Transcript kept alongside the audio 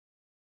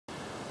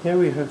Here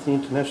we have the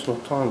international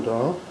time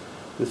dial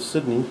with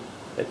Sydney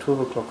at 12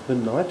 o'clock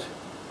midnight,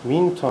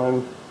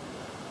 meantime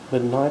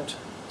midnight,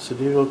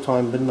 sidereal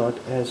time midnight,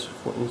 as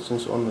for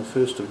instance on the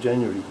 1st of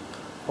January.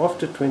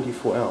 After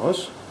 24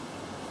 hours,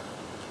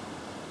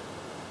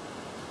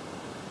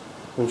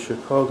 when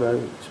Chicago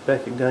is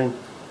back again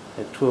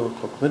at 12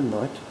 o'clock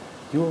midnight,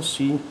 you will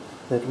see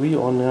that we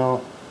are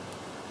now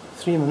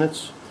 3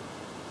 minutes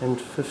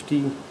and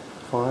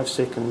 55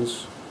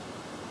 seconds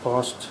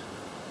past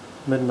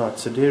midnight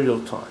sidereal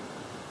time.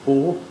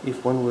 Or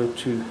if one were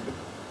to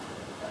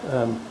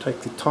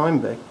take the time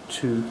back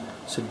to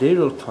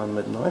sidereal time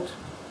midnight,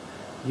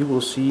 you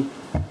will see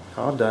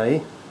our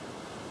day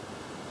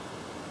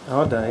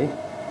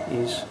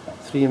is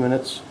 3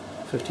 minutes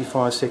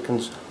 55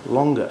 seconds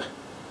longer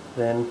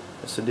than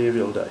a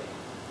sidereal day.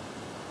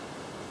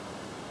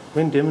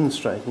 When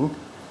demonstrating,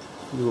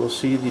 you will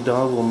see the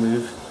dial will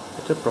move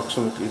at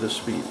approximately this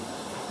speed.